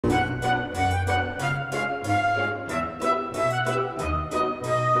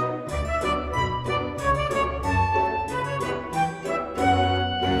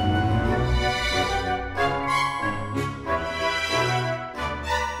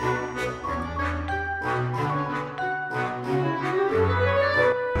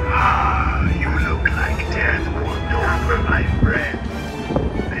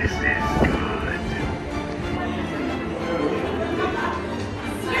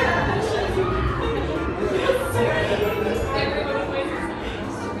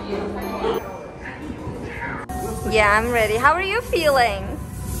Yeah, I'm ready. How are you feeling?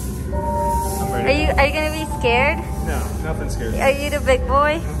 I'm ready. Are you gonna be scared? No, nothing scares me. Are you the big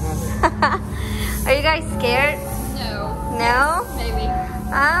boy? Are you guys scared? No. No? Maybe.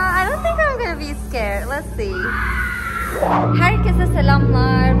 I don't think I'm gonna be scared. Let's see. Herkese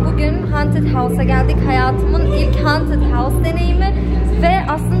selamlar. Bugün Haunted House'a geldik. Hayatımın ilk Haunted House deneyimi. Ve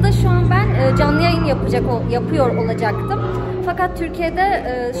aslında şu an ben canlı yayın yapıyor olacaktım. Fakat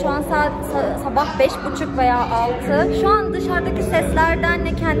Türkiye'de şu an saat sabah 5:30 veya 6. Şu an dışarıdaki seslerden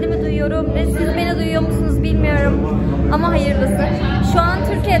ne kendimi duyuyorum ne siz beni duyuyor musunuz bilmiyorum. Ama hayırlısı. Şu an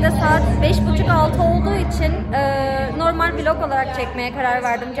Türkiye'de saat 5:30-6 olduğu için normal vlog olarak çekmeye karar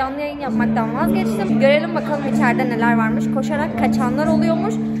verdim. Canlı yayın yapmaktan vazgeçtim. Görelim bakalım içeride neler varmış. Koşarak kaçanlar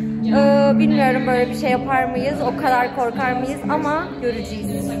oluyormuş. Bilmiyorum böyle bir şey yapar mıyız? O kadar korkar mıyız? Ama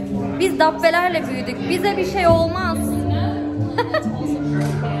göreceğiz. Biz dabbelerle büyüdük. Bize bir şey olmaz.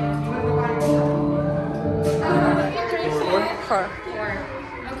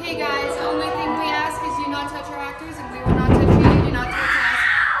 Okay guys, the only thing we ask is you not touch our actors and we will not touch you, you not touch us.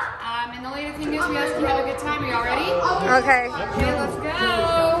 And the only thing is we ask you have a good time. Are y'all ready? Okay. Okay, let's go.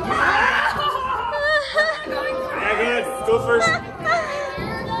 Yeah, good. Go first. I'm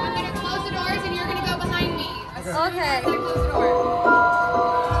gonna close the doors and you're gonna go behind me. Okay. I'm gonna close the door.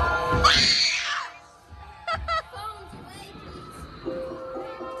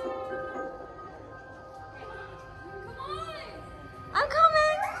 I'm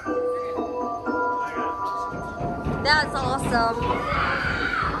coming. That's awesome.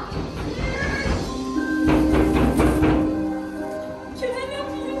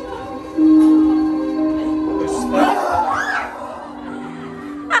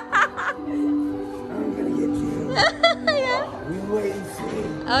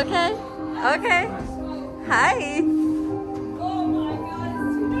 Okay. Okay. Hi. Oh my god,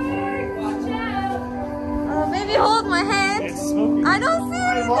 it's watch out. Oh, baby, hold my hand. It's smoking. I don't see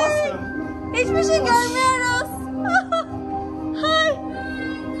I lost anything. them. Hiçbir şey görmüyoruz. Hi.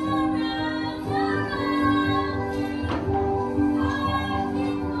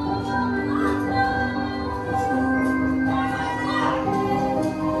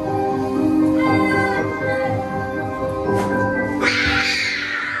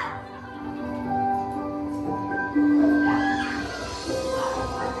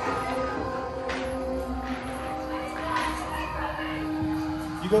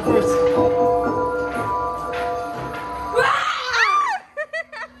 You go first.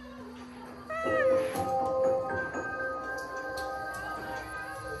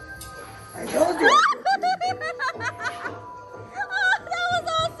 That was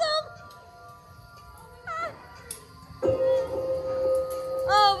awesome.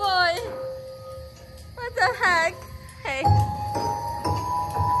 Oh boy. What the heck? Hey.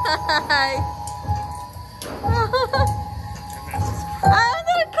 Hi.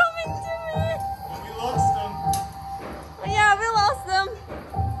 They're coming to me. We lost them. Yeah, we lost them.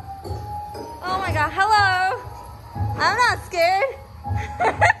 Oh my god. Hello. I'm not scared.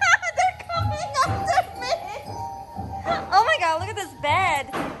 They're coming after me. Oh my god, look at this bed.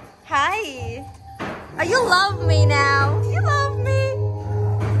 Hi. Oh, you love me now. You love me.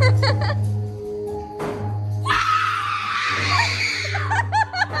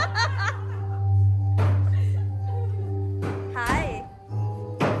 Hi.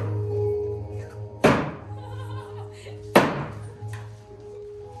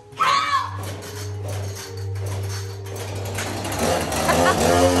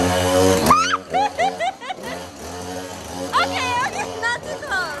 Okay, not too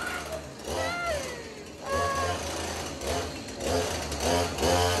close.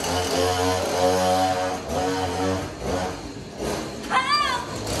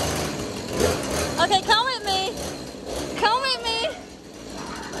 Okay, come with me. Come with me.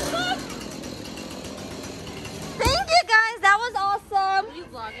 Thank you guys, that was awesome. Are you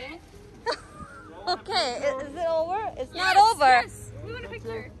vlogging? Okay, is it over? It's not over. Yes. We want a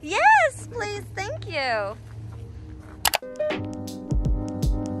picture. Yes, please. Thank you.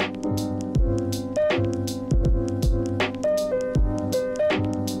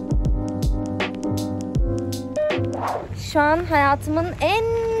 Şu an hayatımın en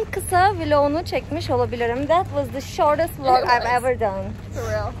kısa vlogunu çekmiş olabilirim. That was the shortest vlog I've ever done. For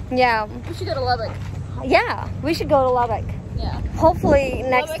real. Yeah. We should go to Lubbock. Yeah, we should go to Lubbock. Yeah. Hopefully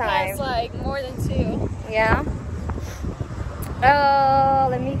next Lubbock time. has like more than 2. Yeah.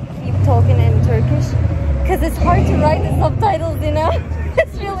 Let me keep talking in Turkish because it's hard to write the subtitles, you know.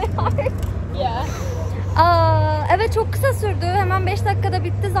 It's really hard. Yeah. Evet, çok kısa sürdü. Hemen 5 dakikada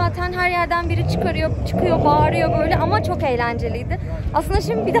bitti zaten. Her yerden biri çıkıyor, bağırıyor böyle ama çok eğlenceliydi. Aslında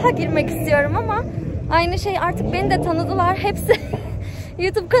şimdi bir daha girmek istiyorum ama Aynı şey, artık beni de tanıdılar. Hepsi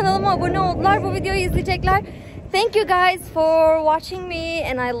YouTube kanalıma abone oldular. Bu videoyu izleyecekler. Thank you guys for watching me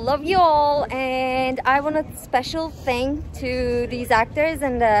and I love you all. And I want a special thank to these actors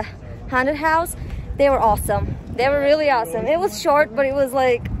in the haunted house. They were awesome. They were really awesome. It was short, but it was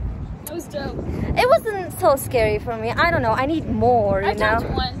like... It was dope. It wasn't so scary for me. I don't know. I need more, you know? I jumped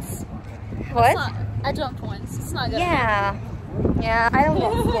once. What? I jumped once. It's not good. Yeah. Yeah, I don't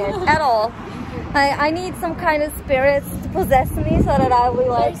get scared at all. I need some kind of spirits to possess me so that I'll be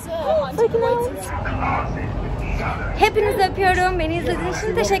like... freaking out. Hepinizi öpüyorum. Beni izlediğiniz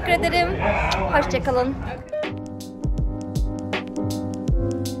için teşekkür ederim. Hoşça kalın.